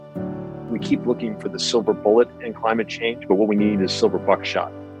We keep looking for the silver bullet in climate change, but what we need is silver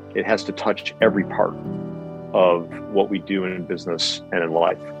buckshot. It has to touch every part of what we do in business and in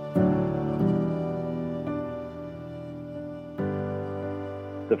life.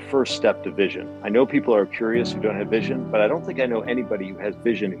 The first step to vision. I know people are curious who don't have vision, but I don't think I know anybody who has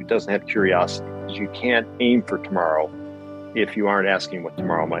vision who doesn't have curiosity, because you can't aim for tomorrow if you aren't asking what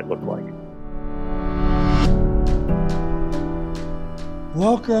tomorrow might look like.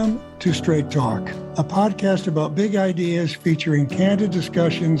 Welcome to Straight Talk, a podcast about big ideas featuring candid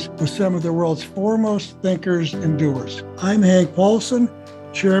discussions with some of the world's foremost thinkers and doers. I'm Hank Paulson,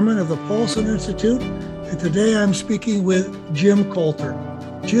 chairman of the Paulson Institute, and today I'm speaking with Jim Coulter.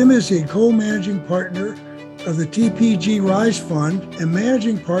 Jim is a co-managing partner of the TPG Rise Fund and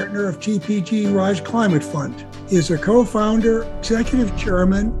managing partner of TPG Rise Climate Fund. He is a co-founder, executive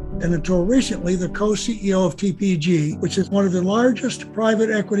chairman, and until recently, the co-CEO of TPG, which is one of the largest private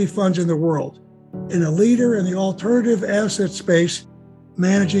equity funds in the world, and a leader in the alternative asset space,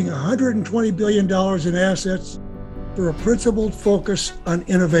 managing $120 billion in assets through a principled focus on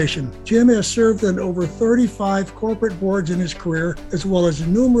innovation. Jim has served on over 35 corporate boards in his career, as well as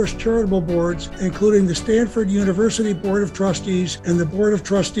numerous charitable boards, including the Stanford University Board of Trustees and the Board of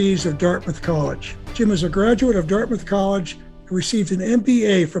Trustees of Dartmouth College. Jim is a graduate of Dartmouth College and received an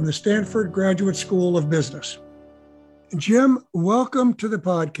MBA from the Stanford Graduate School of Business. Jim, welcome to the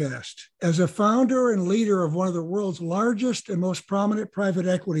podcast. As a founder and leader of one of the world's largest and most prominent private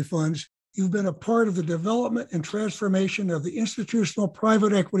equity funds, you've been a part of the development and transformation of the institutional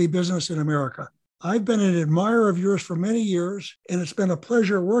private equity business in America. I've been an admirer of yours for many years, and it's been a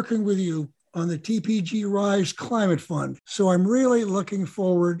pleasure working with you on the TPG Rise Climate Fund. So I'm really looking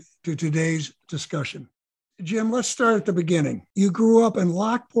forward to today's discussion. Jim, let's start at the beginning. You grew up in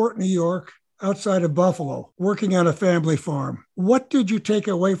Lockport, New York, outside of Buffalo, working on a family farm. What did you take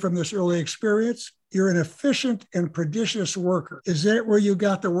away from this early experience? You're an efficient and prodigious worker. Is that where you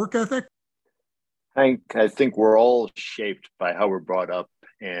got the work ethic? Hank, I think we're all shaped by how we're brought up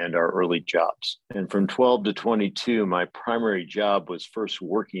and our early jobs. And from 12 to 22, my primary job was first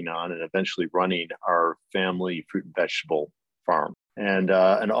working on and eventually running our family fruit and vegetable farm. And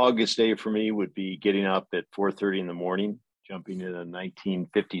an August day for me would be getting up at 4:30 in the morning, jumping in a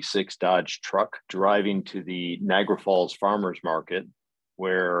 1956 Dodge truck, driving to the Niagara Falls Farmers Market,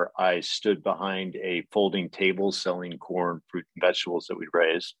 where I stood behind a folding table selling corn, fruit, and vegetables that we'd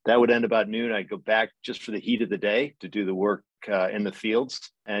raised. That would end about noon. I'd go back just for the heat of the day to do the work in the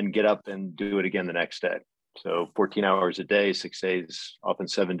fields and get up and do it again the next day. So 14 hours a day, 6 days, often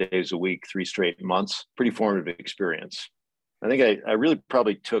 7 days a week, 3 straight months. Pretty formative experience. I think I really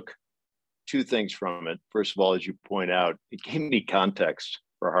probably took 2 things from it. First of all, as you point out, it gave me context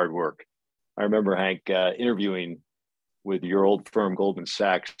for hard work. I remember, Hank, interviewing with your old firm, Goldman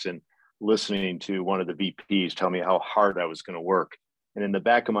Sachs, and listening to one of the VPs tell me how hard I was going to work. And in the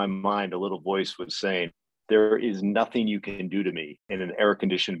back of my mind, a little voice was saying, there is nothing you can do to me in an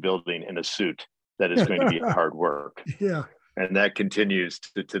air-conditioned building in a suit that is going to be hard work. Yeah. And that continues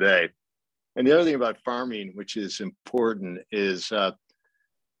to today. And the other thing about farming, which is important, is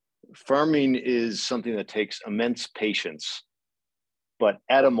farming is something that takes immense patience, but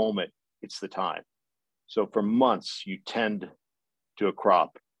at a moment, it's the time. So for months, you tend to a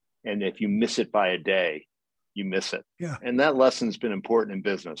crop, and if you miss it by a day, you miss it. Yeah. And that lesson's been important in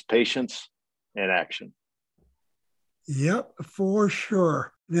business: patience and action. Yep, for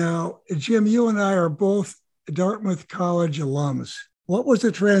sure. Now, Jim, you and I are both Dartmouth College alums. What was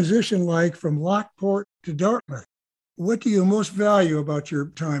the transition like from Lockport to Dartmouth? What do you most value about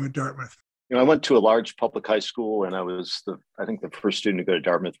your time at Dartmouth? I went to a large public high school, and I was the first student to go to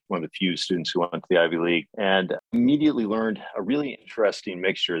Dartmouth, one of the few students who went to the Ivy League, and immediately learned a really interesting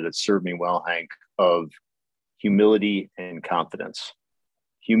mixture that served me well, Hank, of humility and confidence.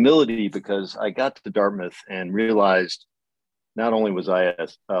 Humility, because I got to Dartmouth and realized not only was I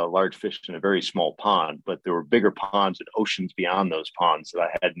a large fish in a very small pond, but there were bigger ponds and oceans beyond those ponds that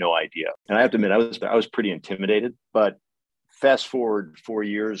I had no idea. And I have to admit, I was pretty intimidated, but fast forward 4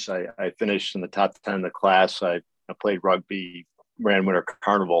 years, I finished in the top 10 of the class. I played rugby, ran Winter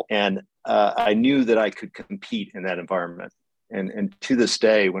Carnival, and I knew that I could compete in that environment. And to this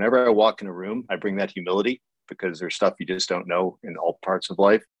day, whenever I walk in a room, I bring that humility, because there's stuff you just don't know in all parts of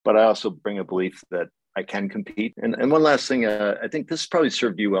life. But I also bring a belief that I can compete. And one last thing, I think this probably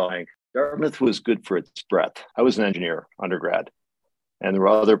served you well, Hank. Dartmouth was good for its breadth. I was an engineer undergrad, and there were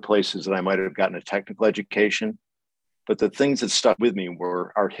other places that I might have gotten a technical education. But the things that stuck with me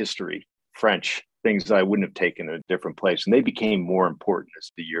were art history, French, things that I wouldn't have taken in a different place. And they became more important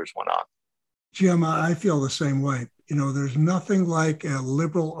as the years went on. Jim, I feel the same way. There's nothing like a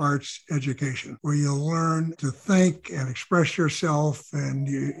liberal arts education where you learn to think and express yourself, and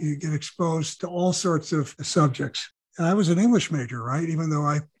you get exposed to all sorts of subjects. And I was an English major, right? Even though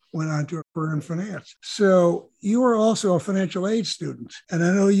I went on to a career in finance. So you were also a financial aid student. And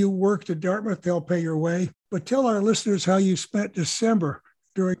I know you worked at Dartmouth to help pay your way, but tell our listeners how you spent December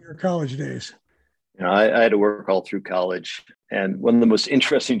during your college days. I had to work all through college. And one of the most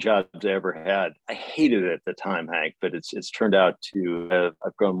interesting jobs I ever had, I hated it at the time, Hank, but it's turned out to,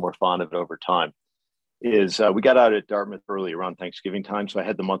 I've grown more fond of it over time, is we got out at Dartmouth early around Thanksgiving time. So I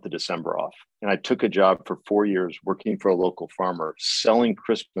had the month of December off. And I took a job for 4 years working for a local farmer, selling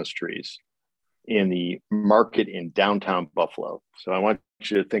Christmas trees in the market in downtown Buffalo. So I want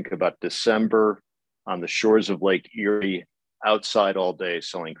you to think about December on the shores of Lake Erie, outside all day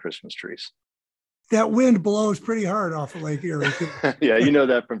selling Christmas trees. That wind blows pretty hard off of Lake Erie. Yeah, you know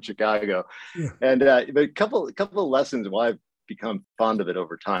that from Chicago. Yeah. And but a couple of lessons why I've become fond of it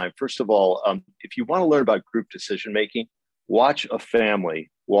over time. First of all, if you want to learn about group decision making, watch a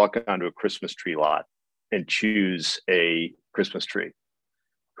family walk onto a Christmas tree lot and choose a Christmas tree.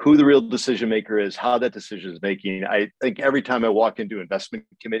 Who the real decision maker is, how that decision is making. I think every time I walk into investment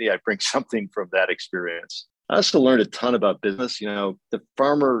committee, I bring something from that experience. I also learned a ton about business. The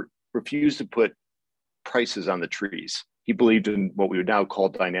farmer refused to put prices on the trees. He believed in what we would now call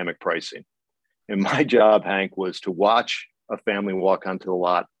dynamic pricing. And my job, Hank, was to watch a family walk onto the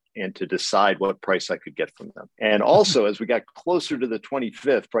lot and to decide what price I could get from them. And also, as we got closer to the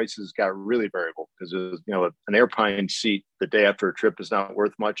 25th, prices got really variable because it was, an airplane seat the day after a trip is not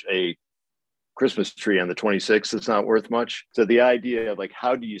worth much. A Christmas tree on the 26th is not worth much. So the idea of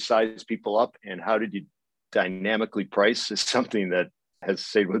how do you size people up and how did you dynamically price is something that has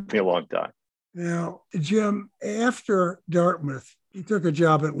stayed with me a long time. Now, Jim, after Dartmouth, you took a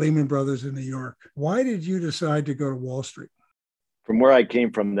job at Lehman Brothers in New York. Why did you decide to go to Wall Street? From where I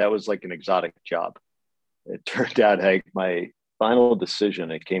came from, that was like an exotic job. It turned out, Hank, my final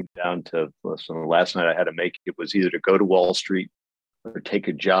decision, it came down to, listen, the last night I had to make it was either to go to Wall Street or take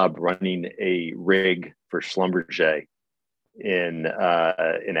a job running a rig for Schlumberger in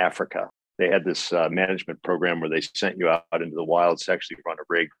Africa. They had this management program where they sent you out into the wilds to actually run a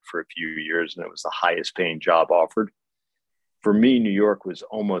rig for a few years, and it was the highest paying job offered. For me, New York was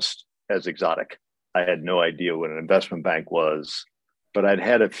almost as exotic. I had no idea what an investment bank was, but I'd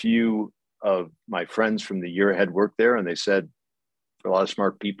had a few of my friends from the year ahead work there, and they said there were a lot of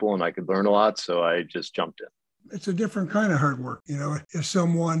smart people and I could learn a lot, so I just jumped in. It's a different kind of hard work. As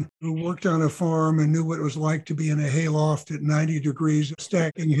someone who worked on a farm and knew what it was like to be in a hayloft at 90 degrees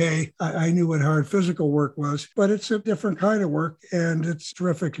stacking hay, I knew what hard physical work was, but it's a different kind of work and it's a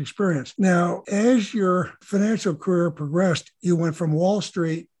terrific experience. Now, as your financial career progressed, you went from Wall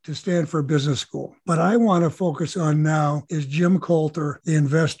Street to Stanford Business School. What I want to focus on now is Jim Coulter, the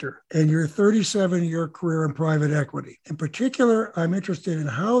investor, and your 37-year career in private equity. In particular, I'm interested in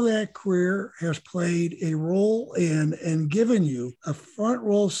how that career has played a role in and given you a front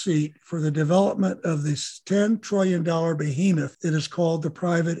row seat for the development of this $10 trillion behemoth that is called the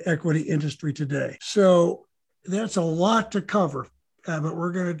private equity industry today. So that's a lot to cover. But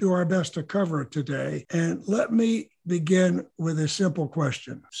we're going to do our best to cover it today. And let me begin with a simple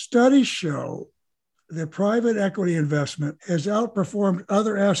question. Studies show that private equity investment has outperformed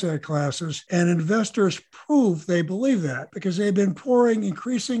other asset classes, and investors prove they believe that because they've been pouring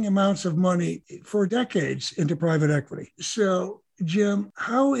increasing amounts of money for decades into private equity. So, Jim,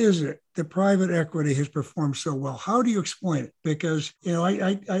 how is it that private equity has performed so well? How do you explain it? Because,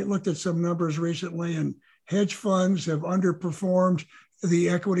 I looked at some numbers recently, and hedge funds have underperformed the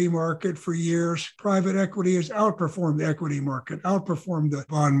equity market for years. Private equity has outperformed the equity market, outperformed the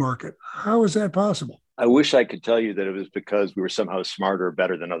bond market. How is that possible? I wish I could tell you that it was because we were somehow smarter or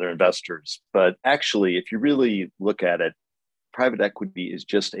better than other investors. But actually, if you really look at it, private equity is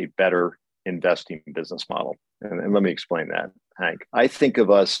just a better investing business model. And let me explain that, Hank. I think of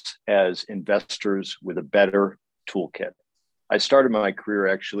us as investors with a better toolkit. I started my career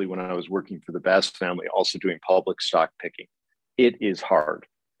actually when I was working for the Bass family, also doing public stock picking. It is hard.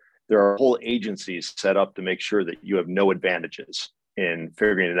 There are whole agencies set up to make sure that you have no advantages in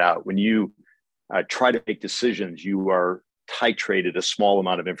figuring it out. When you try to make decisions, you are titrated a small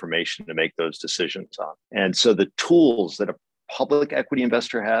amount of information to make those decisions on. And so the tools that a public equity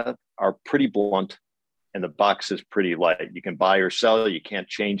investor have are pretty blunt, and the box is pretty light. You can buy or sell, you can't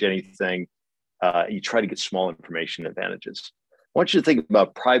change anything. You try to get small information advantages. I want you to think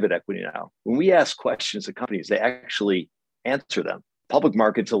about private equity now. When we ask questions to companies, they actually answer them. Public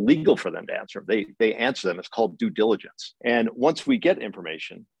market's illegal for them to answer them. They answer them. It's called due diligence. And once we get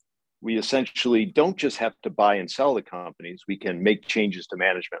information, We essentially don't just have to buy and sell the companies. We can make changes to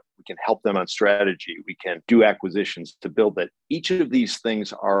management. We can help them on strategy. We can do acquisitions to build that. Each of these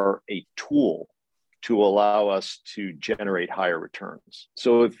things are a tool to allow us to generate higher returns.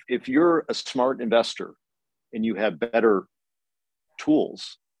 So if you're a smart investor and you have better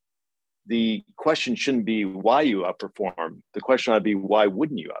tools, the question shouldn't be why you outperform. The question ought to be, why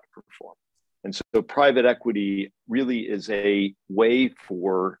wouldn't you outperform? And so private equity really is a way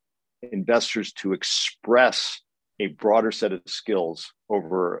for investors to express a broader set of skills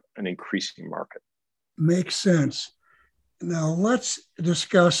over an increasing market. Makes sense. Now let's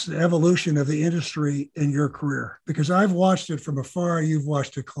discuss the evolution of the industry in your career, because I've watched it from afar. You've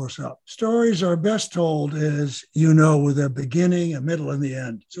watched it close up. Stories are best told, as you know, with a beginning, a middle, and the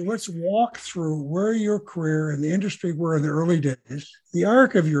end. So let's walk through where your career and the industry were in the early days, the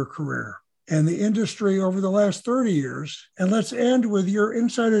arc of your career, and the industry over the last 30 years. And let's end with your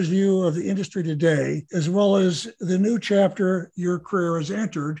insider's view of the industry today, as well as the new chapter your career has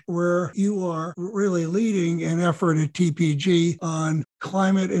entered, where you are really leading an effort at TPG on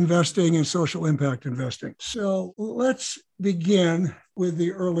climate investing and social impact investing. So let's begin with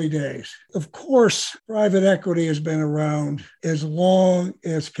the early days. Of course, private equity has been around as long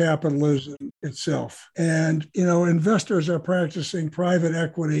as capitalism itself. And, investors are practicing private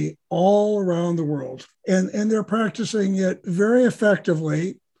equity all around the world. And they're practicing it very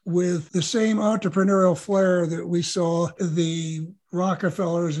effectively with the same entrepreneurial flair that we saw the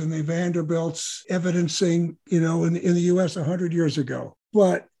Rockefellers and the Vanderbilts evidencing, in the U.S. 100 years ago.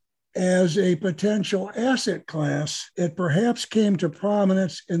 But as a potential asset class, it perhaps came to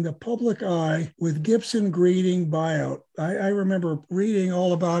prominence in the public eye with Gibson Greening buyout. I remember reading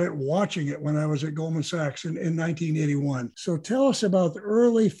all about it, watching it when I was at Goldman Sachs in 1981. So tell us about the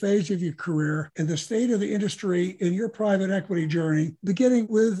early phase of your career and the state of the industry in your private equity journey, beginning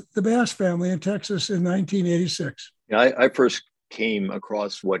with the Bass family in Texas in 1986. I first came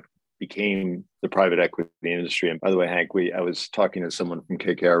across what became the private equity industry. And by the way, Hank, I was talking to someone from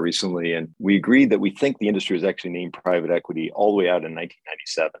KKR recently, and we agreed that we think the industry was actually named private equity all the way out in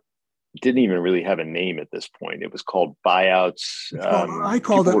 1997. It didn't even really have a name at this point. It was called buyouts. I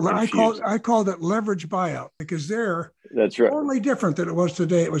called it leverage buyout, because that's right. Totally different than it was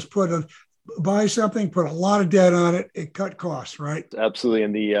today. It was buy something, put a lot of debt on it, it cut costs, right? Absolutely.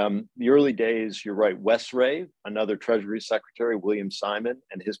 In the early days, you're right. Wes Ray, another Treasury Secretary, William Simon,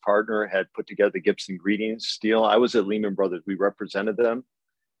 and his partner had put together the Gibson Greening deal. I was at Lehman Brothers. We represented them.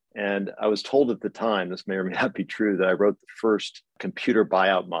 And I was told at the time, this may or may not be true, that I wrote the first computer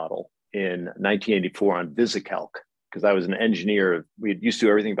buyout model in 1984 on VisiCalc, because I was an engineer. We used to do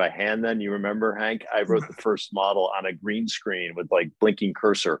everything by hand then. You remember, Hank? I wrote the first model on a green screen with blinking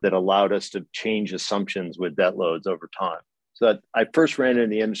cursor that allowed us to change assumptions with debt loads over time. So I first ran into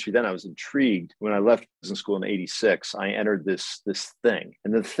the industry then. I was intrigued. When I left business school in 86, I entered this thing.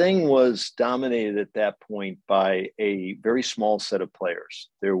 And the thing was dominated at that point by a very small set of players.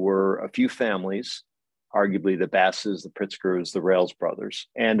 There were a few families, arguably the Basses, the Pritzkers, the Rails brothers,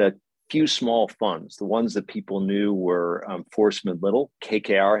 and a few small funds. The ones that people knew were Forsman Little.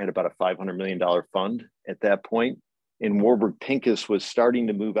 KKR had about a $500 million fund at that point. And Warburg Pincus was starting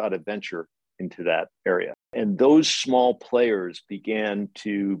to move out of venture into that area. And those small players began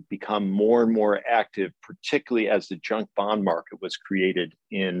to become more and more active, particularly as the junk bond market was created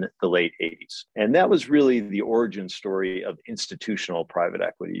in the late 80s. And that was really the origin story of institutional private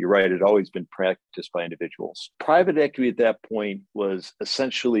equity. You're right, it had always been practiced by individuals. Private equity at that point was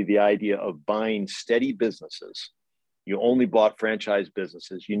essentially the idea of buying steady businesses. You only bought franchise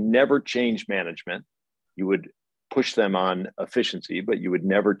businesses. You never changed management. You would push them on efficiency, but you would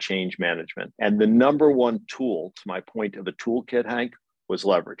never change management. And the number one tool, to my point of a toolkit, Hank, was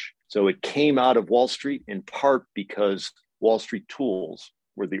leverage. So it came out of Wall Street in part because Wall Street tools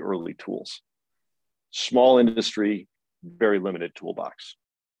were the early tools. Small industry, very limited toolbox.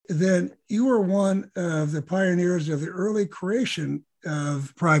 Then you were one of the pioneers of the early creation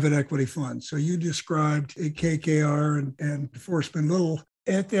of private equity funds. So you described KKR and Forsman Little.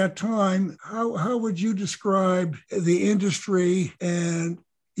 At that time, how would you describe the industry and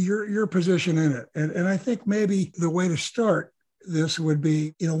your position in it? And I think maybe the way to start this would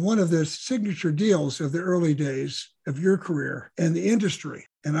be, one of the signature deals of the early days of your career and the industry.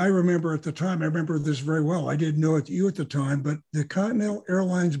 And I remember at the time, I remember this very well. I didn't know you at the time, but the Continental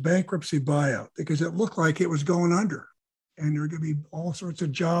Airlines bankruptcy buyout, because it looked like it was going under. And there were going to be all sorts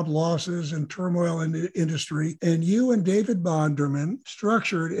of job losses and turmoil in the industry. And you and David Bonderman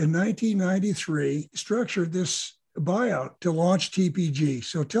structured in 1993, this buyout to launch TPG.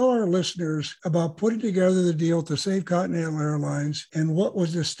 So tell our listeners about putting together the deal to save Continental Airlines and what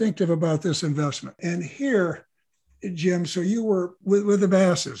was distinctive about this investment. And here, Jim, so you were with the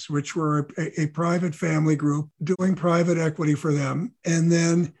Basses, which were a private family group doing private equity for them. And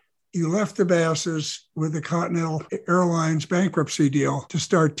then you left the Basses with the Continental Airlines bankruptcy deal to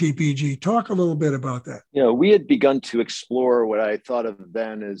start TPG. Talk a little bit about that. We had begun to explore what I thought of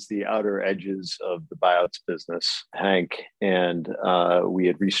then as the outer edges of the buyouts business, Hank. And we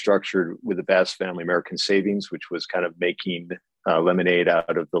had restructured with the Bass family American Savings, which was kind of making lemonade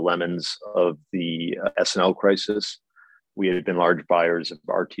out of the lemons of the S&L crisis. We had been large buyers of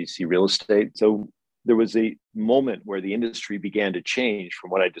RTC real estate. So there was a moment where the industry began to change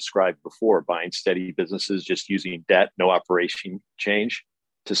from what I described before, buying steady businesses, just using debt, no operation change,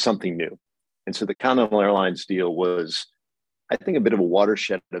 to something new. And so the Continental Airlines deal was, I think, a bit of a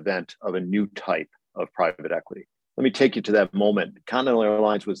watershed event of a new type of private equity. Let me take you to that moment. Continental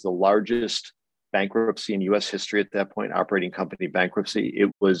Airlines was the largest bankruptcy in U.S. history at that point, operating company bankruptcy. It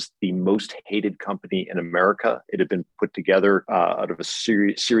was the most hated company in America. It had been put together out of a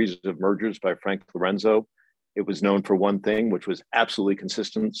series of mergers by Frank Lorenzo. It was known for one thing, which was absolutely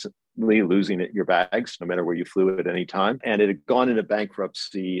consistently losing your bags, no matter where you flew at any time. And it had gone into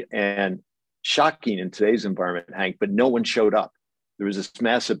bankruptcy, and shocking in today's environment, Hank, but no one showed up. There was this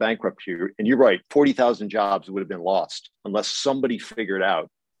massive bankruptcy. And you're right, 40,000 jobs would have been lost unless somebody figured out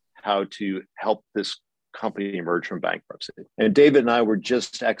how to help this company emerge from bankruptcy. And David and I were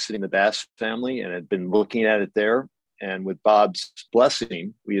just exiting the Bass family and had been looking at it there. And with Bob's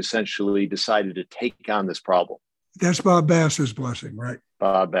blessing, we essentially decided to take on this problem. That's Bob Bass's blessing, right?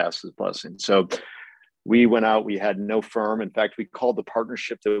 Bob Bass's blessing. So we went out, we had no firm. In fact, we called the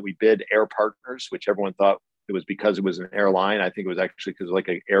partnership that we bid Air Partners, which everyone thought it was because it was an airline. I think it was actually because it was like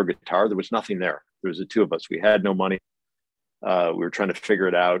an air guitar. There was nothing there. There was the two of us. We had no money. We were trying to figure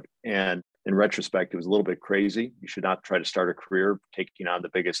it out. And in retrospect, it was a little bit crazy. You should not try to start a career taking on the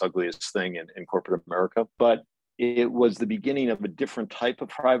biggest, ugliest thing in corporate America. But it was the beginning of a different type of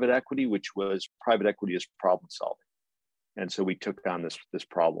private equity, which was private equity as problem solving. And so we took on this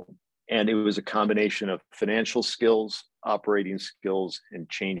problem. And it was a combination of financial skills, operating skills, and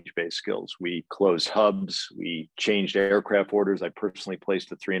change-based skills. We closed hubs. We changed aircraft orders. I personally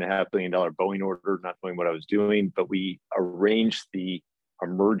placed a $3.5 billion Boeing order, not knowing what I was doing, but we arranged the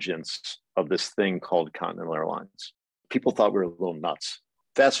emergence of this thing called Continental Airlines. People thought we were a little nuts.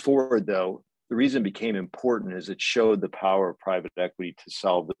 Fast forward, though, the reason it became important is it showed the power of private equity to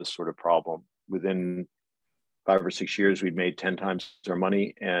solve this sort of problem. Within 5 or 6 years, we'd made 10 times our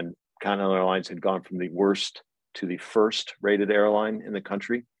money, and Continental Airlines had gone from the worst to the first rated airline in the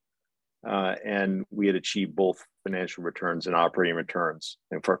country. And we had achieved both financial returns and operating returns.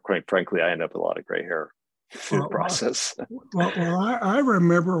 And quite frankly, I ended up with a lot of gray hair through the process. I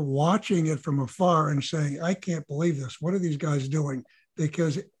remember watching it from afar and saying, I can't believe this. What are these guys doing?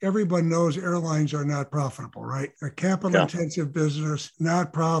 Because everyone knows airlines are not profitable, right? A capital intensive business,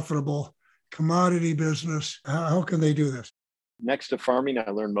 not profitable, commodity business. How can they do this? Next to farming, I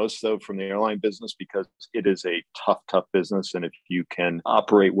learned most, though, from the airline business because it is a tough business. And if you can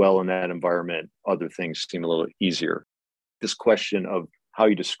operate well in that environment, other things seem a little easier. This question of how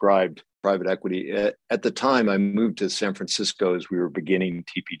you described private equity. At the time, I moved to San Francisco as we were beginning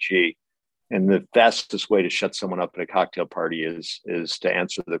TPG. And the fastest way to shut someone up at a cocktail party is to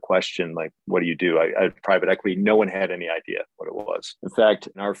answer the question, like, what do you do? I had private equity. No one had any idea what it was. In fact,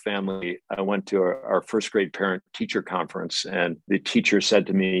 in our family, I went to our first grade parent teacher conference, and the teacher said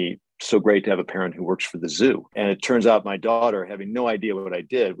to me, so great to have a parent who works for the zoo. And it turns out my daughter, having no idea what I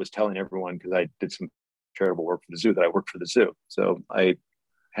did, was telling everyone, because I did some charitable work for the zoo, that I worked for the zoo. So I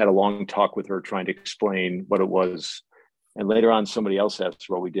had a long talk with her trying to explain what it was. And later on, somebody else asked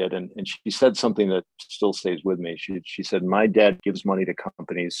what we did. And she said something that still stays with me. She said, my dad gives money to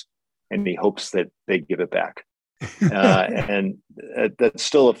companies and he hopes that they give it back. And that's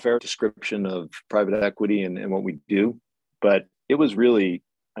still a fair description of private equity and what we do. But it was really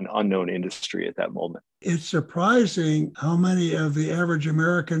an unknown industry at that moment. It's surprising how many of the average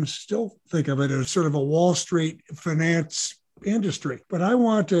Americans still think of it as sort of a Wall Street finance industry. But I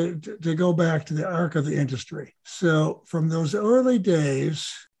want to go back to the arc of the industry. So from those early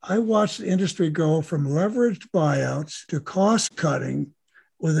days, I watched the industry go from leveraged buyouts to cost cutting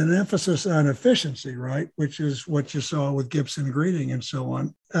with an emphasis on efficiency, right? Which is what you saw with Gibson Greeting and so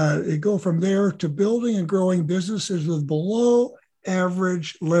on. It go from there to building and growing businesses with below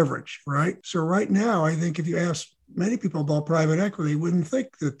average leverage, right? So right now, I think if you ask many people about private equity wouldn't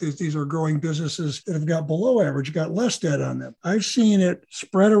think that these are growing businesses that have got below average, got less debt on them. I've seen it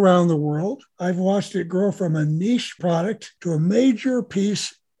spread around the world. I've watched it grow from a niche product to a major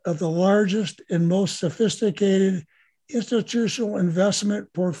piece of the largest and most sophisticated institutional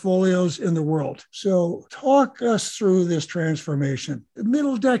investment portfolios in the world. So talk us through this transformation. The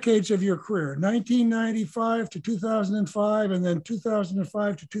middle decades of your career, 1995 to 2005, and then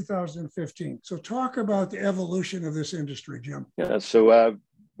 2005 to 2015. So talk about the evolution of this industry, Jim. Yeah, so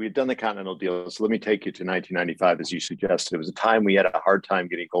we had done the Continental deal. So let me take you to 1995, as you suggested. It was a time we had a hard time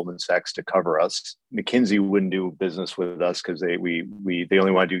getting Goldman Sachs to cover us. McKinsey wouldn't do business with us because they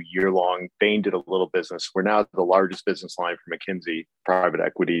only want to do year-long. Bain did a little business. We're now the largest business line for McKinsey, private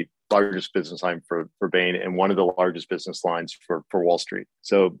equity, largest business line for Bain, and one of the largest business lines for Wall Street.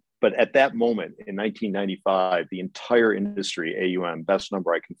 So, but at that moment in 1995, the entire industry, AUM, best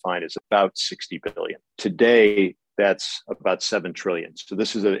number I can find, is about 60 billion. Today, that's about 7 trillion. So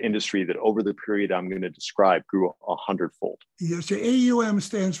this is an industry that over the period I'm going to describe grew 100-fold. Yeah, so AUM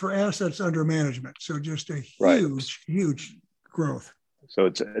stands for assets under management. So just a huge growth. So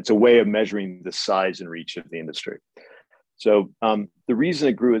it's a way of measuring the size and reach of the industry. So the reason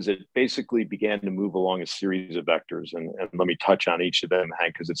it grew is it basically began to move along a series of vectors. And let me touch on each of them,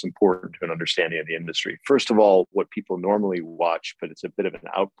 Hank, because it's important to an understanding of the industry. First of all, what people normally watch, but it's a bit of an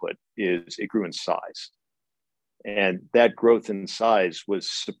output, is it grew in size. And that growth in size was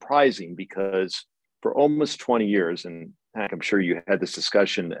surprising because for almost 20 years, and Hank, I'm sure you had this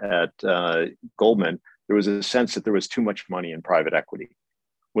discussion at Goldman, there was a sense that there was too much money in private equity.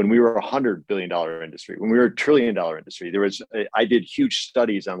 When we were a $100 billion industry, when we were a $1 trillion industry, I did huge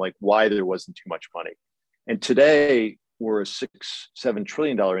studies on like why there wasn't too much money. And today we're a $6-7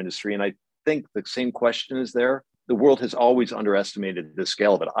 trillion industry. And I think the same question is there. The world has always underestimated the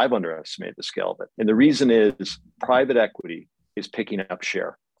scale of it. I've underestimated the scale of it. And the reason is private equity is picking up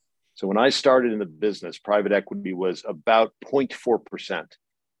share. So when I started in the business, private equity was about 0.4%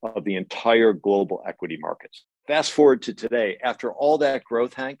 of the entire global equity markets. Fast forward to today, after all that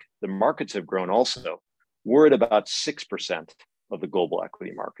growth, Hank, the markets have grown also. We're at about 6% of the global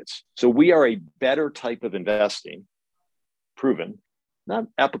equity markets. So we are a better type of investing, proven, not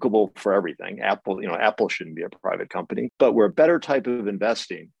applicable for everything. Apple shouldn't be a private company, but we're a better type of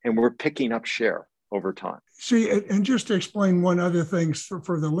investing and we're picking up share over time. See, and just to explain one other thing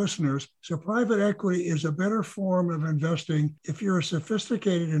for the listeners. So private equity is a better form of investing if you're a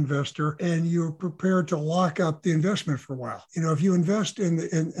sophisticated investor and you're prepared to lock up the investment for a while. If you invest in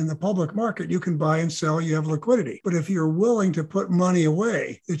the public market, you can buy and sell, you have liquidity. But if you're willing to put money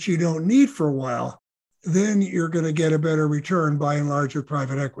away that you don't need for a while, then you're going to get a better return by and large with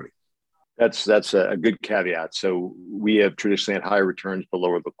private equity. That's a good caveat. So we have traditionally had higher returns but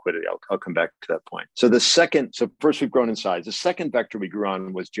lower liquidity. I'll come back to that point. So first we've grown in size. The second vector we grew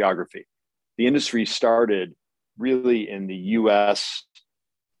on was geography. The industry started really in the US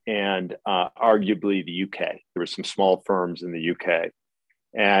and arguably the UK. There were some small firms in the UK.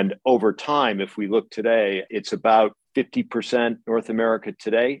 And over time, if we look today, it's about 50% North America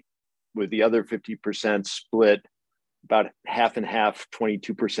today, with the other 50% split about half and half,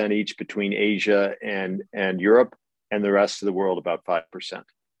 22% each between Asia and Europe, and the rest of the world about 5%.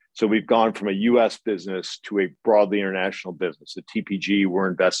 So we've gone from a US business to a broadly international business. At TPG, we're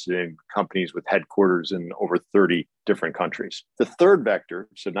invested in companies with headquarters in over 30 different countries. The third vector,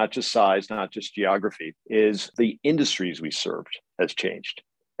 so not just size, not just geography, is the industries we served has changed.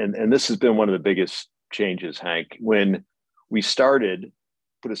 And this has been one of the biggest changes, Hank. When we started,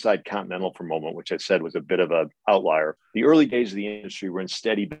 put aside Continental for a moment, which I said was a bit of an outlier. The early days of the industry were in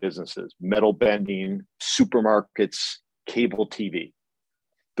steady businesses, metal bending, supermarkets, cable TV.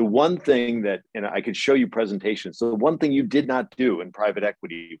 The one thing that, and I could show you presentations, the one thing you did not do in private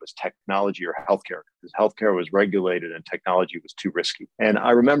equity was technology or healthcare, because healthcare was regulated and technology was too risky. And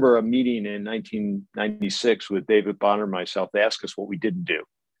I remember a meeting in 1996 with David Bonner and myself. They asked us what we didn't do.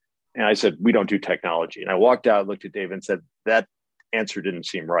 And I said, we don't do technology. And I walked out, looked at David and said, that answer didn't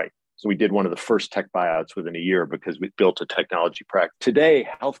seem right. So we did one of the first tech buyouts within a year because we built a technology practice. Today,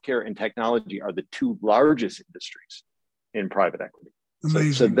 healthcare and technology are the two largest industries in private equity.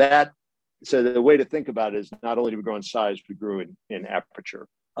 So the way to think about it is not only did we grow in size, we grew in aperture.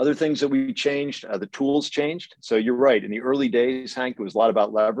 Other things that we changed, the tools changed. So you're right. In the early days, Hank, it was a lot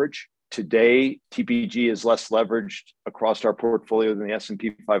about leverage. Today, TPG is less leveraged across our portfolio than the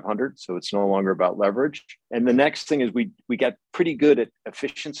S&P 500, so it's no longer about leverage. And the next thing is we got pretty good at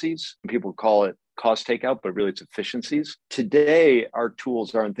efficiencies. People call it cost takeout, but really it's efficiencies. Today, our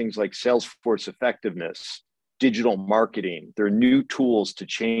tools are in things like Salesforce effectiveness, digital marketing. There are new tools to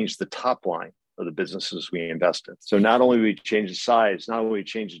change the top line of the businesses we invest in. So not only do we change the size, not only do we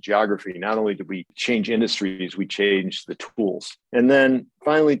change the geography, not only do we change industries, we change the tools. And then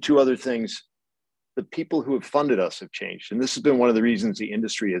finally, two other things. The people who have funded us have changed. And this has been one of the reasons the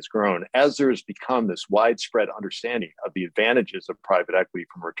industry has grown. As there has become this widespread understanding of the advantages of private equity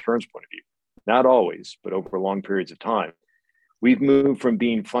from a returns point of view, not always, but over long periods of time, we've moved from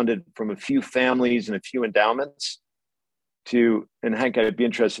being funded from a few families and a few endowments to, and Hank, I'd be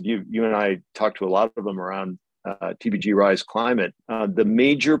interested, you and I talked to a lot of them around TPG Rise Climate. The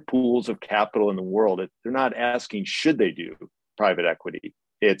major pools of capital in the world, they're not asking, should they do private equity?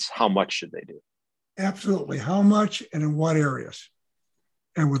 It's how much should they do? Absolutely. How much and in what areas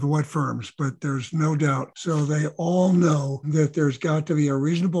and with what firms, but there's no doubt. So they all know that there's got to be a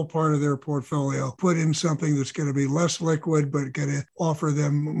reasonable part of their portfolio put in something that's going to be less liquid, but going to offer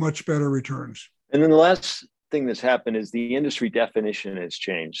them much better returns. And then the last thing that's happened is the industry definition has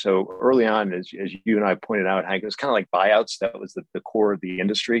changed. So early on, as you and I pointed out, Hank, it was kind of like buyouts. That was the core of the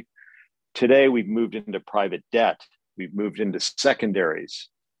industry. Today, we've moved into private debt. We've moved into secondaries.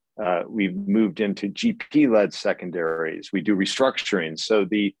 We've moved into GP-led secondaries. We do restructuring. So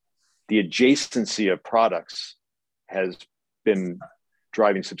the adjacency of products has been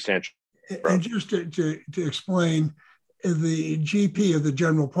driving substantial growth. And just to explain, the GP of the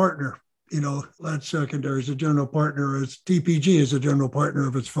general partner, led secondaries, the general partner is TPG is a general partner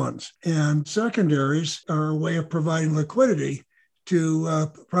of its funds. And secondaries are a way of providing liquidity to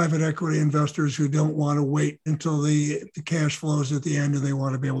private equity investors who don't want to wait until the cash flows at the end and they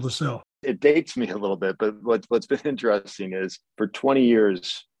want to be able to sell. It dates me a little bit, but what's been interesting is for 20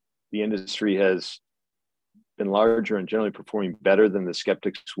 years, the industry has been larger and generally performing better than the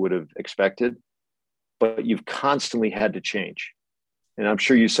skeptics would have expected, but you've constantly had to change. And I'm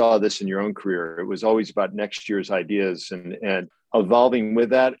sure you saw this in your own career. It was always about next year's ideas and evolving with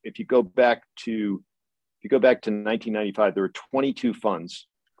that. If you go back to 1995, there were 22 funds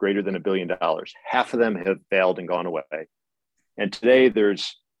greater than $1 billion. Half of them have failed and gone away. And today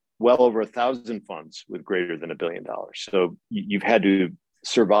there's well over 1,000 funds with greater than $1 billion. So you've had to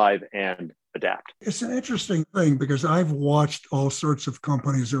survive and adapt. It's an interesting thing because I've watched all sorts of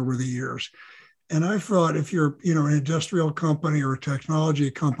companies over the years. And I thought if you're, an industrial company or a technology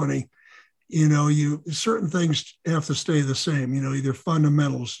company, certain things have to stay the same, either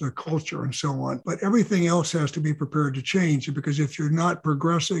fundamentals, the culture and so on, but everything else has to be prepared to change because if you're not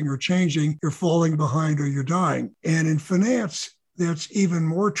progressing or changing, you're falling behind or you're dying. And in finance, that's even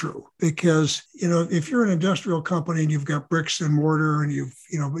more true because, if you're an industrial company and you've got bricks and mortar and you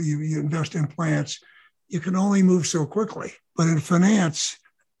invest in plants, you can only move so quickly. But in finance,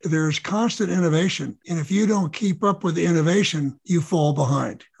 there's constant innovation. And if you don't keep up with the innovation, you fall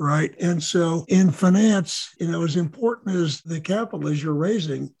behind, right? And so in finance, as important as the capital is you're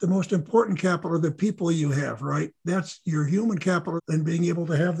raising, the most important capital are the people you have, right? That's your human capital and being able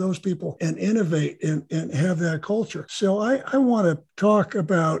to have those people and innovate and have that culture. So I want to talk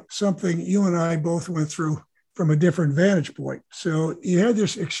about something you and I both went through from a different vantage point. So you had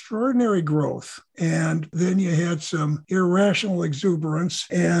this extraordinary growth, and then you had some irrational exuberance,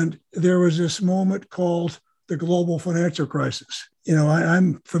 and there was this moment called the global financial crisis.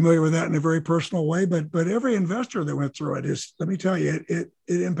 I'm familiar with that in a very personal way, but every investor that went through it is, let me tell you, it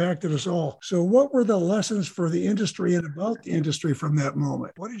impacted us all. So what were the lessons for the industry and about the industry from that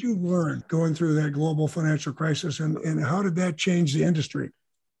moment? What did you learn going through that global financial crisis, and how did that change the industry?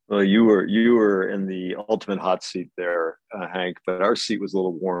 Well, you were in the ultimate hot seat there, Hank, but our seat was a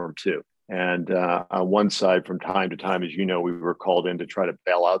little warm too. And on one side, from time to time, as you know, we were called in to try to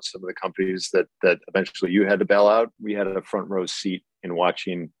bail out some of the companies that eventually you had to bail out. We had a front row seat in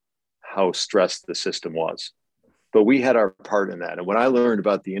watching how stressed the system was. But we had our part in that. And what I learned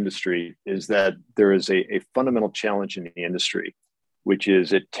about the industry is that there is a fundamental challenge in the industry, which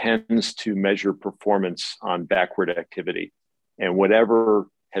is it tends to measure performance on backward activity. And whatever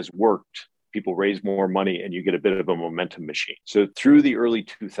has worked, people raise more money and you get a bit of a momentum machine. So through the early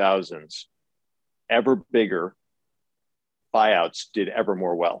 2000s, ever bigger buyouts did ever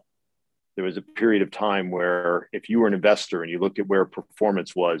more well. There was a period of time where if you were an investor and you looked at where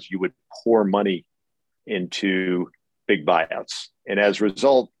performance was, you would pour money into big buyouts. And as a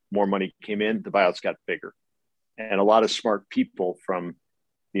result, more money came in, the buyouts got bigger. And a lot of smart people, from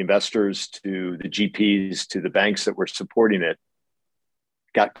the investors to the GPs to the banks that were supporting it,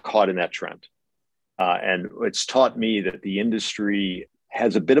 got caught in that trend. And it's taught me that the industry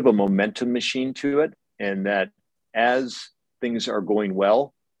has a bit of a momentum machine to it, and that as things are going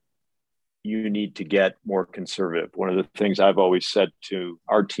well, you need to get more conservative. One of the things I've always said to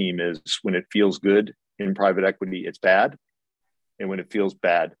our team is when it feels good in private equity, it's bad. And when it feels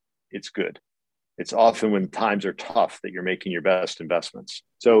bad, it's good. It's often when times are tough that you're making your best investments.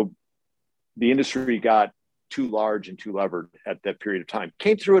 So the industry got too large and too levered at that period of time.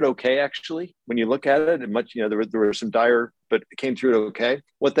 Came through it okay, actually. When you look at it, and much, there were some dire, but it came through it okay.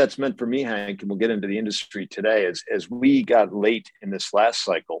 What that's meant for me, Hank, and we'll get into the industry today, is as we got late in this last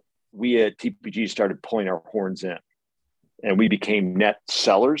cycle, we at TPG started pulling our horns in, and we became net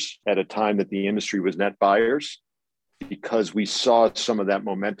sellers at a time that the industry was net buyers, because we saw some of that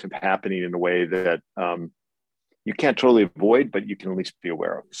momentum happening in a way that you can't totally avoid, but you can at least be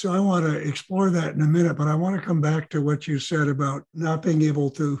aware of. So I want to explore that in a minute, but I want to come back to what you said about not being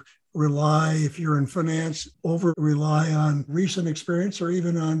able to rely, if you're in finance, over rely on recent experience or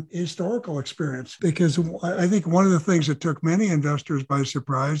even on historical experience. Because I think one of the things that took many investors by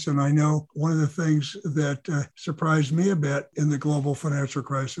surprise, and I know one of the things that surprised me a bit in the global financial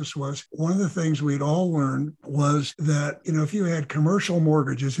crisis, was one of the things we'd all learned was that, if you had commercial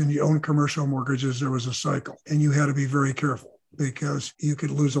mortgages and you owned commercial mortgages, there was a cycle and you had to be very careful, because you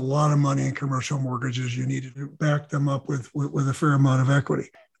could lose a lot of money in commercial mortgages. You needed to back them up with a fair amount of equity.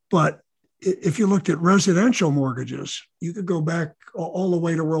 But if you looked at residential mortgages, you could go back all the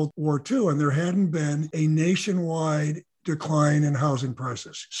way to World War II, and there hadn't been a nationwide decline in housing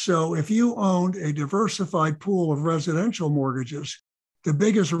prices. So if you owned a diversified pool of residential mortgages, the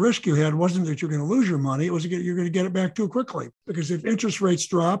biggest risk you had wasn't that you're going to lose your money. It was that you're going to get it back too quickly. Because if interest rates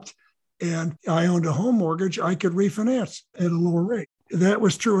dropped and I owned a home mortgage, I could refinance at a lower rate. That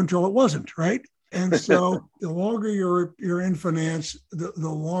was true until it wasn't, right? And so the longer you're in finance, the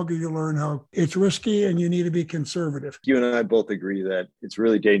longer you learn how it's risky and you need to be conservative. You and I both agree that it's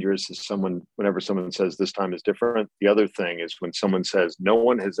really dangerous whenever someone says this time is different. The other thing is when someone says no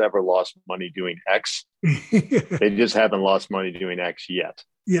one has ever lost money doing X, they just haven't lost money doing X yet.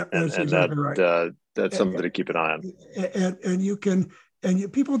 Yeah, that's exactly right. That's something to keep an eye on. And you can...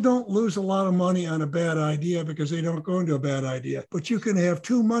 And people don't lose a lot of money on a bad idea because they don't go into a bad idea. But you can have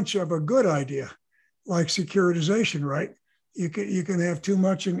too much of a good idea, like securitization, right? You can have too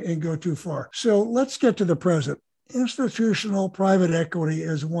much and go too far. So let's get to the present. Institutional private equity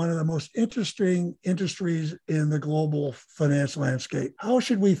is one of the most interesting industries in the global finance landscape. How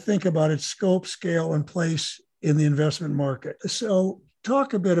should we think about its scope, scale, and place in the investment market? So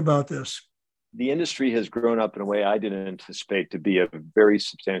talk a bit about this. The industry has grown up in a way I didn't anticipate to be a very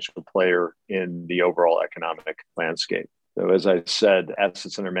substantial player in the overall economic landscape. So as I said,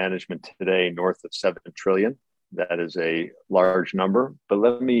 assets under management today north of 7 trillion. That is a large number. But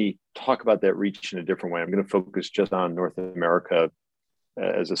let me talk about that reach in a different way. I'm going to focus just on North America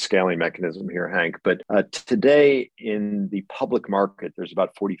as a scaling mechanism here, Hank. But today in the public market, there's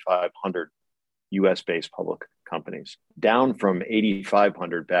about 4,500 US-based public companies, down from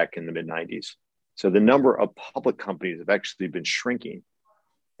 8,500 back in the mid-90s. So the number of public companies have actually been shrinking.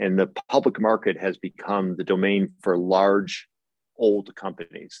 And the public market has become the domain for large, old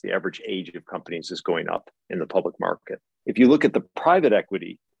companies. The average age of companies is going up in the public market. If you look at the private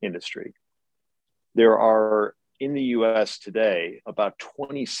equity industry, there are in the US today about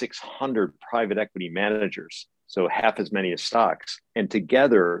 2,600 private equity managers, so half as many as stocks. And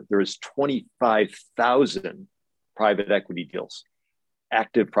together, there is 25,000 private equity deals,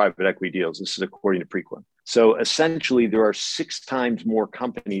 active private equity deals. This is according to Preqin. So essentially, there are 6 times more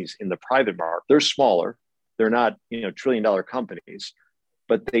companies in the private market. They're smaller. They're not, trillion-dollar companies,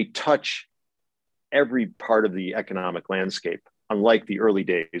 but they touch every part of the economic landscape, unlike the early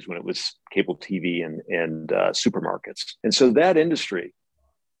days when it was cable TV and supermarkets. And so that industry,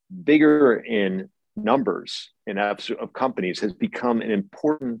 bigger in numbers and absolute of companies, has become an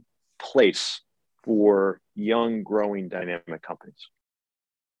important place for young, growing, dynamic companies.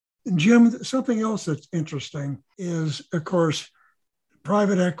 Jim, something else that's interesting is, of course,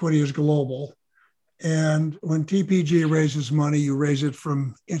 private equity is global. And when TPG raises money, you raise it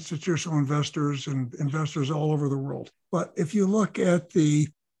from institutional investors and investors all over the world. But if you look at the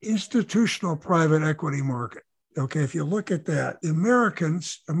institutional private equity market, okay, if you look at that, the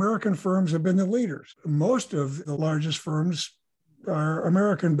American firms have been the leaders. Most of the largest firms are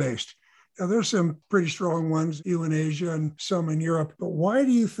American-based. Now, there's some pretty strong ones, you in Asia and some in Europe. But why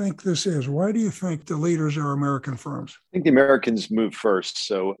do you think this is? Why do you think the leaders are American firms? I think the Americans moved first.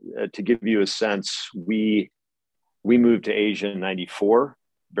 So to give you a sense, we moved to Asia in 94.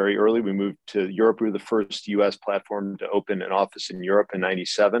 Very early, we moved to Europe. We were the first US platform to open an office in Europe in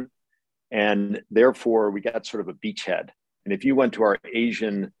 97. And therefore, we got sort of a beachhead. And if you went to our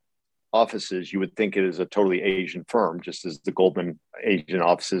Asian offices, you would think it is a totally Asian firm, just as the Goldman Asian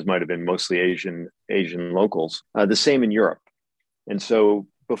offices might have been mostly Asian locals. The same in Europe. And so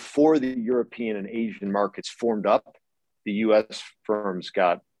before the European and Asian markets formed up, the US firms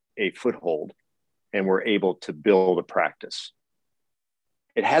got a foothold. and we're able to build a practice.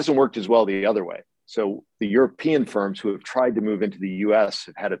 It hasn't worked as well the other way. So the European firms who have tried to move into the US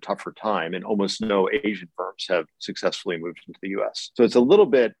have had a tougher time, and almost no Asian firms have successfully moved into the US. So it's a little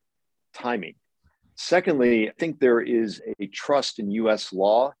bit timing. Secondly, I think there is a trust in US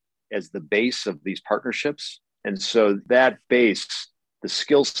law as the base of these partnerships. And so that base, the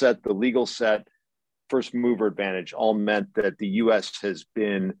skill set, the legal set, first mover advantage, all meant that the US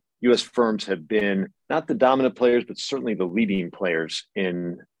firms have been not the dominant players, but certainly the leading players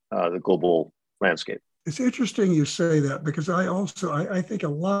in the global landscape. It's interesting you say that, because I think a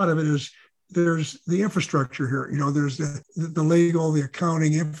lot of it is there's the infrastructure here. There's the legal, the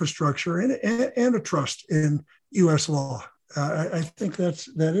accounting infrastructure, and a trust in U.S. law. I think that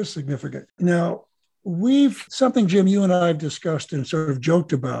is significant. Now, something, Jim, you and I have discussed and sort of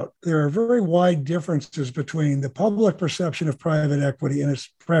joked about. There are very wide differences between the public perception of private equity and its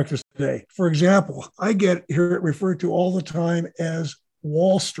practice today. For example, I get here referred to all the time as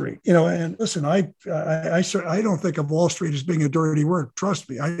Wall Street, and listen, I don't think of Wall Street as being a dirty word. Trust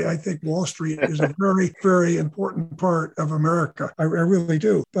me. I think Wall Street is a very, very important part of America. I really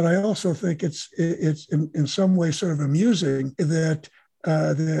do. But I also think it's in some ways sort of amusing that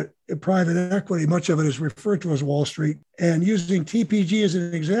private equity, much of it is referred to as Wall Street, and using TPG as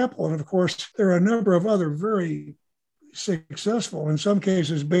an example. And of course, there are a number of other very successful, in some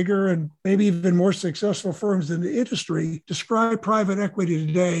cases bigger and maybe even more successful firms in the industry. Describe private equity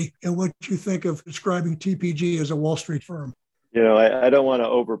today and what you think of describing TPG as a Wall Street firm. I don't want to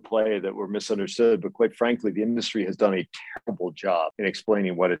overplay that we're misunderstood, but quite frankly, the industry has done a terrible job in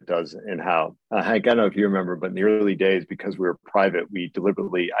explaining what it does and how. Hank, I don't know if you remember, but in the early days, because we were private, we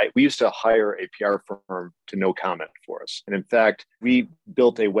used to hire a PR firm to no comment for us. And in fact, we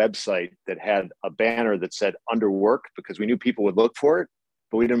built a website that had a banner that said under work, because we knew people would look for it,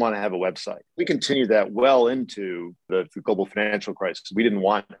 but we didn't want to have a website. We continued that well into the global financial crisis. We didn't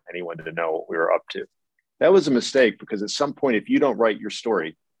want anyone to know what we were up to. That was a mistake, because at some point, if you don't write your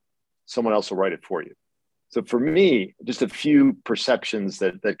story, someone else will write it for you. So for me, just a few perceptions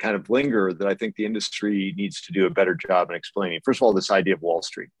that kind of linger that I think the industry needs to do a better job in explaining. First of all, this idea of Wall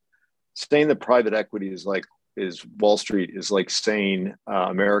Street. Saying that private equity is Wall Street is like saying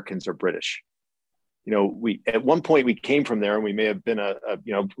Americans are British. We at one point we came from there, and we may have been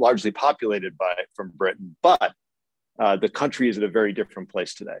largely populated from Britain, but the country is at a very different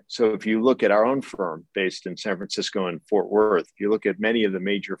place today. So if you look at our own firm based in San Francisco and Fort Worth, if you look at many of the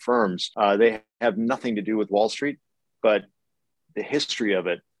major firms, they have nothing to do with Wall Street, but the history of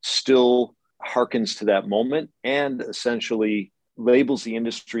it still harkens to that moment and essentially labels the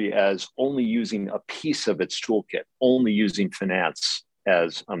industry as only using a piece of its toolkit, only using finance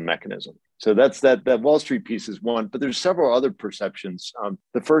as a mechanism. So that's that Wall Street piece is one, but there's several other perceptions.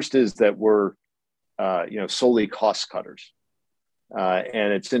 The first is that we're solely cost cutters.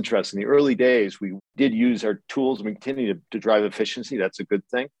 And it's interesting. In the early days, we did use our tools and we continue to drive efficiency. That's a good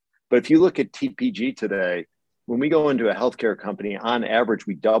thing. But if you look at TPG today, when we go into a healthcare company, on average,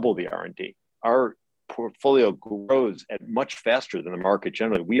 we double the R&D. Our portfolio grows at much faster than the market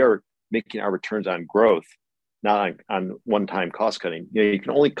generally. We are making our returns on growth, not on one-time cost cutting. You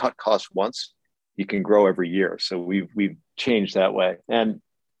can only cut costs once. You can grow every year. So we've changed that way. And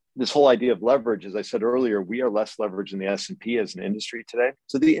this whole idea of leverage, as I said earlier, we are less leveraged in the S&P as an industry today.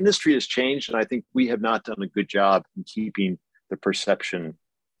 So the industry has changed, and I think we have not done a good job in keeping the perception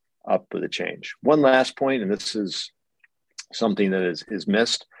up with the change. One last point, and this is something that is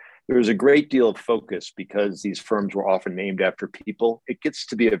missed. There is a great deal of focus because these firms were often named after people. It gets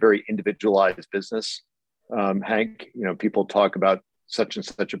to be a very individualized business. Hank, people talk about such and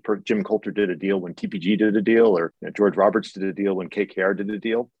such Jim Coulter did a deal when TPG did a deal, or George Roberts did a deal when KKR did a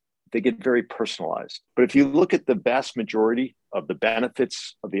deal. They get very personalized. But if you look at the vast majority of the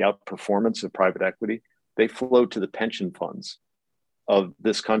benefits of the outperformance of private equity, they flow to the pension funds of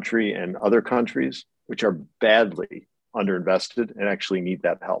this country and other countries, which are badly underinvested and actually need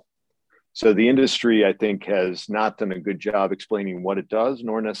that help. So the industry, I think, has not done a good job explaining what it does,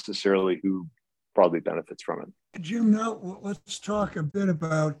 nor necessarily who broadly benefits from it. Jim, now let's talk a bit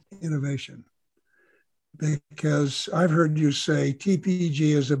about innovation, because I've heard you say TPG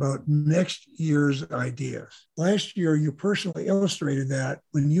is about next year's ideas. Last year, you personally illustrated that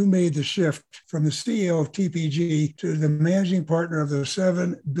when you made the shift from the CEO of TPG to the managing partner of the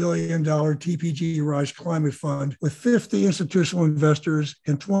 $7 billion TPG Rise Climate Fund with 50 institutional investors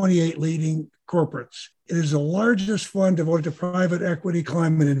and 28 leading corporates. It is the largest fund devoted to private equity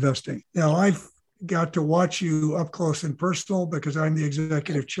climate investing. Now, I've got to watch you up close and personal because I'm the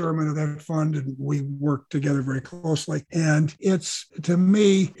executive chairman of that fund and we work together very closely. And to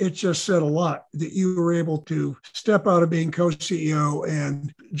me, it just said a lot that you were able to step out of being co-CEO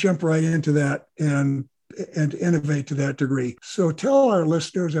and jump right into that and innovate to that degree. So tell our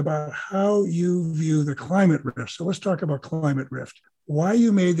listeners about how you view the climate rift. So let's talk about climate rift, why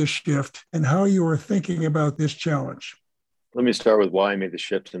you made the shift and how you were thinking about this challenge. Let me start with why I made the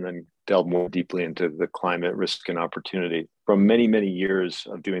shift and then delve more deeply into the climate risk and opportunity. From many, many years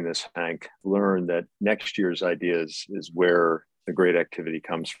of doing this, Hank, learned that next year's ideas is where the great activity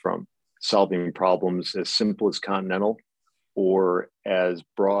comes from. Solving problems as simple as Continental or as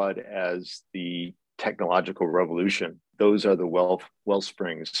broad as the technological revolution. Those are the well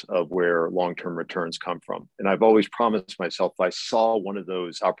springs of where long-term returns come from. And I've always promised myself, if I saw one of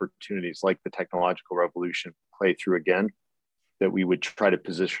those opportunities like the technological revolution play through again, that we would try to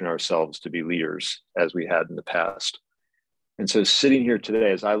position ourselves to be leaders as we had in the past. And so sitting here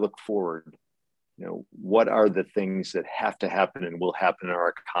today, as I look forward, what are the things that have to happen and will happen in our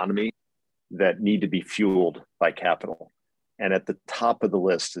economy that need to be fueled by capital? And at the top of the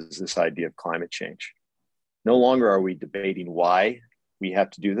list is this idea of climate change. No longer are we debating why we have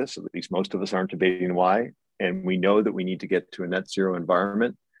to do this. At least most of us aren't debating why. And we know that we need to get to a net zero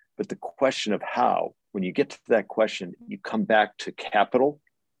environment. But the question of how, when you get to that question, you come back to capital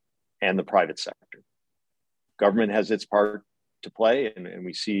and the private sector. Government has its part to play, and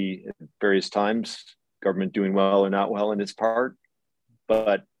we see at various times government doing well or not well in its part.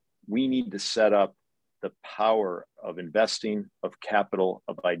 But we need to set up the power of investing, of capital,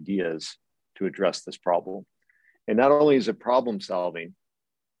 of ideas to address this problem. And not only is it problem solving,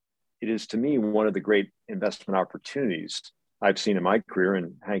 it is to me one of the great investment opportunities I've seen in my career,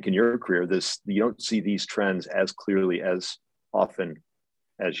 and Hank, in your career. You don't see these trends as clearly as often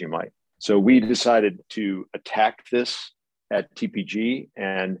as you might. So we decided to attack this at TPG,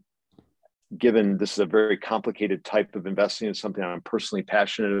 and given this is a very complicated type of investing and something I'm personally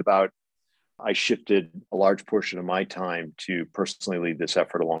passionate about, I shifted a large portion of my time to personally lead this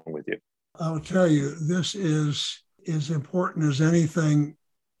effort along with you. I'll tell you, this is as important as anything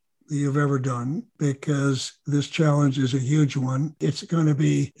that you've ever done, because this challenge is a huge one. It's going to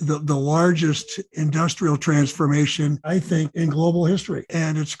be the largest industrial transformation, I think, in global history.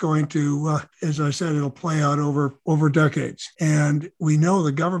 And it's going to, as I said, it'll play out over decades. And we know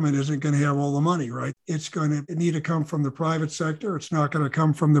the government isn't going to have all the money, right? It's going to need to come from the private sector. It's not going to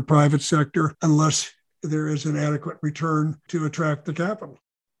come from the private sector unless there is an adequate return to attract the capital.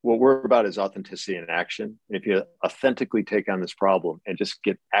 What we're about is authenticity and action. If you authentically take on this problem and just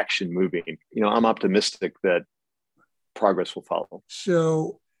get action moving, I'm optimistic that progress will follow.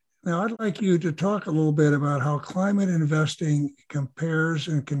 So now I'd like you to talk a little bit about how climate investing compares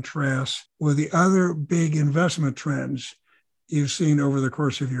and contrasts with the other big investment trends you've seen over the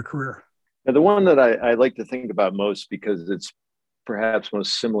course of your career. Now, the one that I like to think about most, because it's perhaps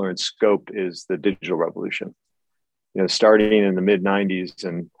most similar in scope, is the digital revolution. Starting in the mid 90s,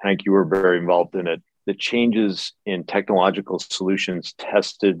 and Hank, you were very involved in it, the changes in technological solutions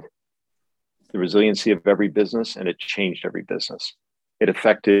tested the resiliency of every business, and it changed every business. It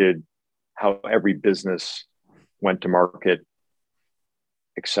affected how every business went to market,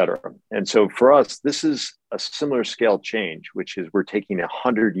 et cetera. And so for us, this is a similar scale change, which is we're taking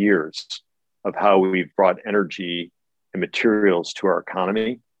 100 years of how we've brought energy and materials to our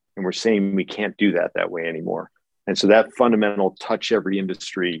economy, and we're saying we can't do that way anymore. And so that fundamental touch every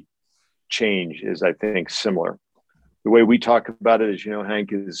industry change is, I think, similar. The way we talk about it, as you know,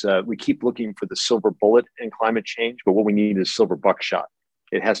 Hank, is we keep looking for the silver bullet in climate change, but what we need is silver buckshot.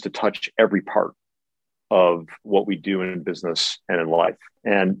 It has to touch every part of what we do in business and in life.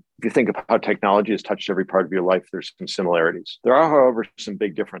 And if you think of how technology has touched every part of your life, there's some similarities. There are, however, some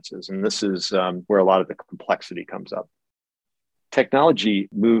big differences. And this is where a lot of the complexity comes up. Technology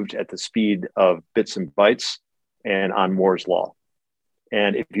moved at the speed of bits and bytes and on Moore's law.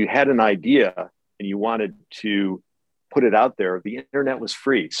 And if you had an idea and you wanted to put it out there, the internet was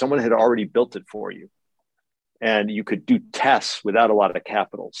free. Someone had already built it for you. And you could do tests without a lot of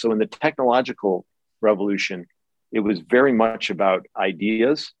capital. So in the technological revolution, it was very much about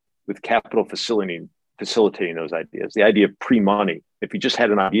ideas with capital facilitating those ideas. The idea of pre-money. If you just had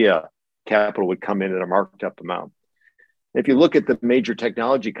an idea, capital would come in at a marked up amount. If you look at the major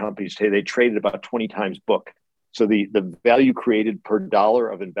technology companies today, they traded about 20 times book. So the value created per dollar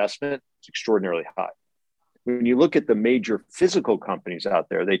of investment is extraordinarily high. When you look at the major physical companies out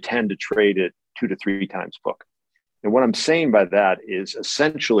there, they tend to trade at 2 to 3 times book. And what I'm saying by that is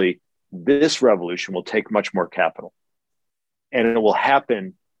essentially this revolution will take much more capital. And it will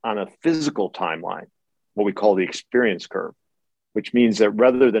happen on a physical timeline, what we call the experience curve, which means that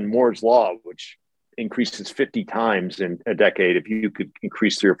rather than Moore's law, which increases 50 times in a decade, if you could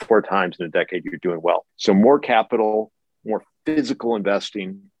increase 3 or 4 times in a decade, you're doing well. So more capital, more physical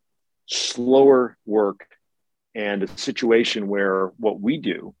investing, slower work, and a situation where what we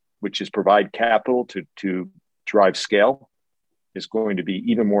do, which is provide capital to drive scale, is going to be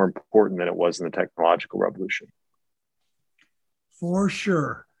even more important than it was in the technological revolution. For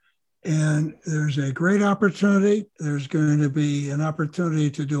sure. And there's a great opportunity. There's going to be an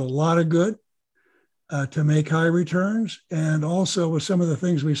opportunity to do a lot of good, to make high returns. And also with some of the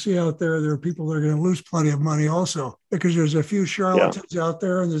things we see out there, there are people that are going to lose plenty of money also, because there's a few charlatans out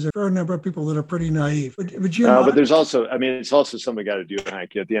there, and there's a fair number of people that are pretty naive. But Jim, but there's also, it's also something we got to do,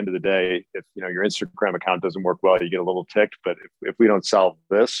 Hank. At the end of the day, if your Instagram account doesn't work well, you get a little ticked. But if we don't solve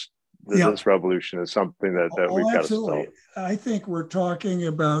this revolution is something that we've got to solve. I think we're talking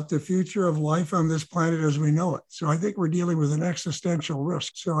about the future of life on this planet as we know it. So I think we're dealing with an existential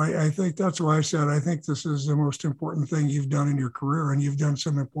risk. So I think that's why I said, I think this is the most important thing you've done in your career, and you've done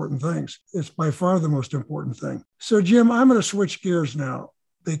some important things. It's by far the most important thing. So Jim, I'm going to switch gears now,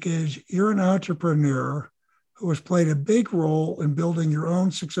 because you're an entrepreneur who has played a big role in building your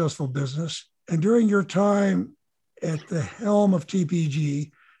own successful business. And during your time at the helm of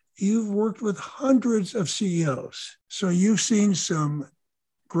TPG, you've worked with hundreds of CEOs. So you've seen some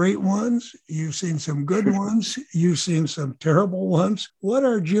great ones. You've seen some good ones. You've seen some terrible ones. What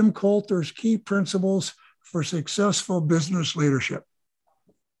are Jim Coulter's key principles for successful business leadership?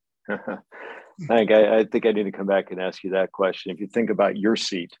 Hank, I think I need to come back and ask you that question. If you think about your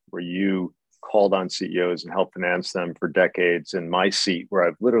seat, where you called on CEOs and helped finance them for decades, and my seat,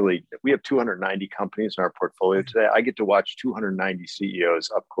 where we have 290 companies in our portfolio today. I get to watch 290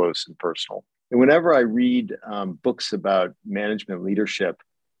 CEOs up close and personal. And whenever I read books about management leadership,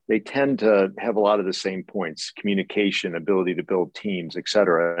 they tend to have a lot of the same points: communication, ability to build teams, et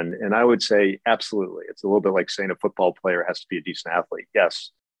cetera. And I would say, absolutely. It's a little bit like saying a football player has to be a decent athlete. Yes.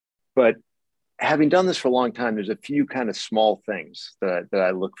 But having done this for a long time, there's a few kind of small things that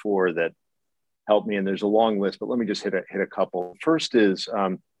I look for that help me. And there's a long list, but let me just hit a couple. First is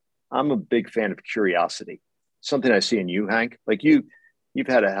I'm a big fan of curiosity. Something I see in you, Hank. Like you've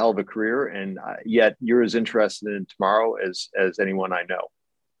had a hell of a career, and yet you're as interested in tomorrow as anyone I know.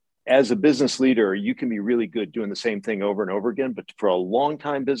 As a business leader, you can be really good doing the same thing over and over again. But for a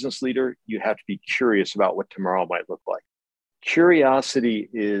long-time business leader, you have to be curious about what tomorrow might look like. Curiosity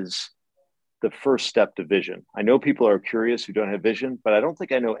is the first step to vision. I know people are curious who don't have vision, but I don't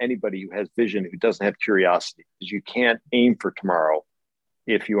think I know anybody who has vision who doesn't have curiosity, because you can't aim for tomorrow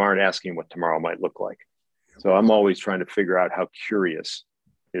if you aren't asking what tomorrow might look like. So I'm always trying to figure out how curious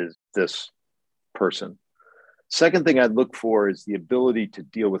is this person. Second thing I'd look for is the ability to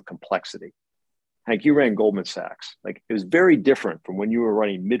deal with complexity. Hank, you ran Goldman Sachs. Like, it was very different from when you were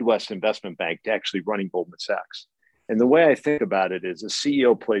running Midwest Investment Bank to actually running Goldman Sachs. And the way I think about it is a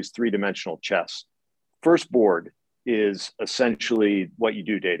CEO plays 3-dimensional chess. First board is essentially what you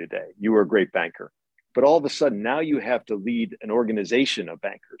do day to day. You were a great banker, but all of a sudden now you have to lead an organization of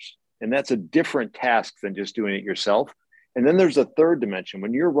bankers. And that's a different task than just doing it yourself. And then there's a third dimension.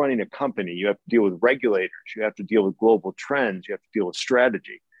 When you're running a company, you have to deal with regulators, you have to deal with global trends, you have to deal with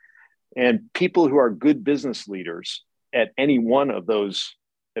strategy. And people who are good business leaders at any one of those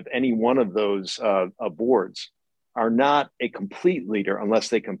boards are not a complete leader unless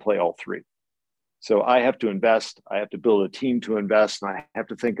they can play all three. So I have to invest, I have to build a team to invest, and I have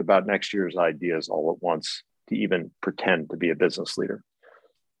to think about next year's ideas all at once to even pretend to be a business leader.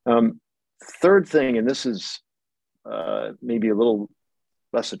 Third thing, and this is maybe a little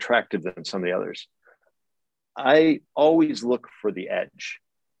less attractive than some of the others, I always look for the edge.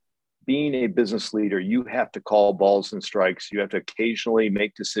 Being a business leader, you have to call balls and strikes. You have to occasionally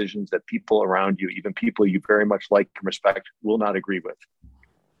make decisions that people around you, even people you very much like and respect, will not agree with.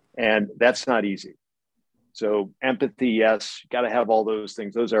 And that's not easy. So empathy, yes, you got to have all those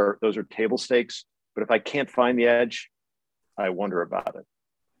things. Those are table stakes. But if I can't find the edge, I wonder about it.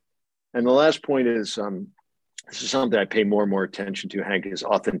 And the last point is, this is something I pay more and more attention to, Hank, is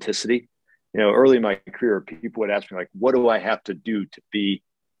authenticity. Early in my career, people would ask me, like, what do I have to do to be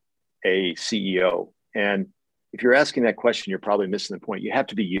a CEO? And if you're asking that question, you're probably missing the point. You have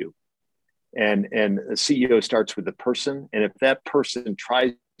to be you. And a CEO starts with the person. And if that person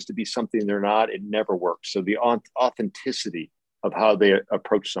tries to be something they're not, it never works. So the authenticity of how they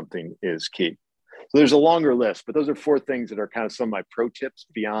approach something is key. So there's a longer list, but those are 4 things that are kind of some of my pro tips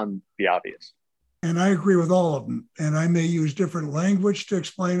beyond the obvious. And I agree with all of them. And I may use different language to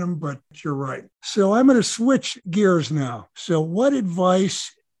explain them, but you're right. So I'm going to switch gears now. So what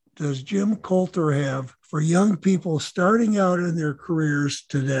advice does Jim Coulter have for young people starting out in their careers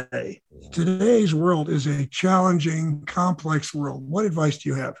today? Today's world is a challenging, complex world. What advice do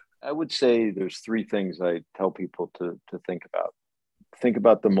you have? I would say there's three things I tell people to think about. Think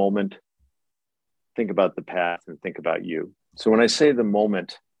about the moment, think about the path, and think about you. So when I say the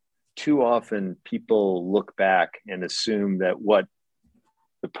moment, too often people look back and assume that what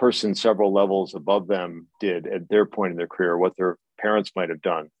the person several levels above them did at their point in their career, what their parents might have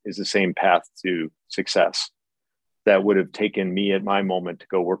done, is the same path to success that would have taken me at my moment to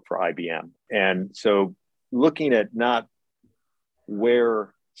go work for IBM. And so looking at not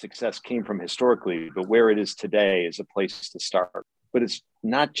where success came from historically, but where it is today is a place to start. But it's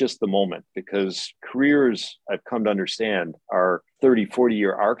not just the moment, because careers, I've come to understand, are 30,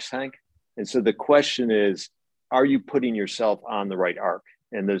 40-year arcs, Hank. And so the question is, are you putting yourself on the right arc?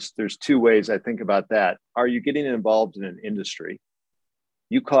 And there's two ways I think about that. Are you getting involved in an industry?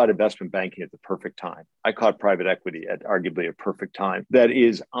 You caught investment banking at the perfect time. I caught private equity at arguably a perfect time. That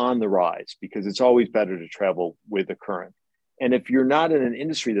is on the rise, because it's always better to travel with the current. And if you're not in an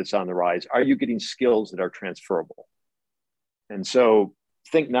industry that's on the rise, are you getting skills that are transferable? And so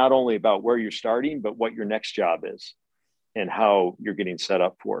think not only about where you're starting, but what your next job is and how you're getting set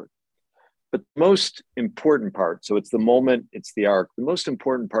up for it. But the most important part, so it's the moment, it's the arc. The most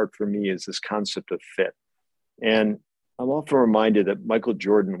important part for me is this concept of fit. And I'm often reminded that Michael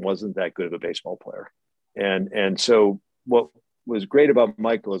Jordan wasn't that good of a baseball player. And so what was great about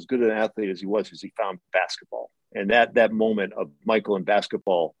Michael, as good an athlete as he was, is he found basketball. And that moment of Michael in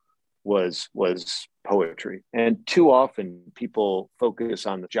basketball was poetry. And too often people focus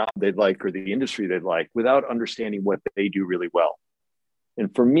on the job they'd like or the industry they'd like without understanding what they do really well.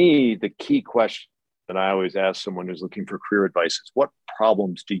 And for me, the key question that I always ask someone who's looking for career advice is, what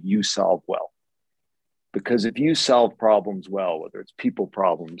problems do you solve well? Because if you solve problems well, whether it's people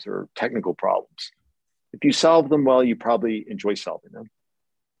problems or technical problems, if you solve them well, you probably enjoy solving them.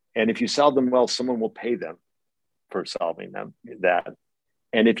 And if you solve them well, someone will pay them for solving them.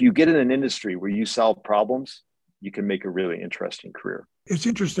 And if you get in an industry where you solve problems, you can make a really interesting career. It's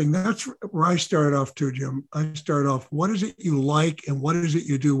interesting. That's where I start off too, Jim. I start off, what is it you like and what is it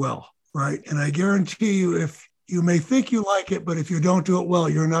you do well, right? And I guarantee you, if you may think you like it, but if you don't do it well,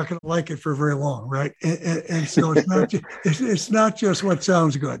 you're not going to like it for very long, right? And so it's not just what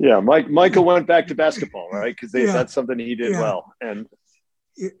sounds good. Yeah, Michael went back to basketball, right? Because that's something he did well. And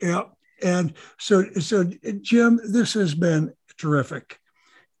so Jim, this has been terrific.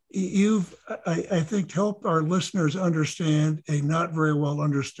 You've, I think, helped our listeners understand a not very well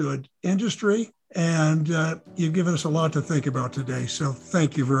understood industry, and you've given us a lot to think about today. So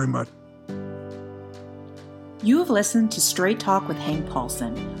thank you very much. You have listened to Straight Talk with Hank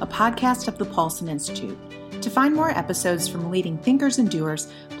Paulson, a podcast of the Paulson Institute. To find more episodes from leading thinkers and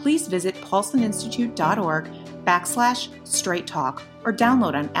doers, please visit paulsoninstitute.org/Straight Talk or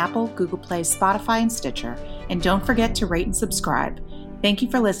download on Apple, Google Play, Spotify, and Stitcher. And don't forget to rate and subscribe. Thank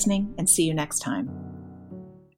you for listening, and see you next time.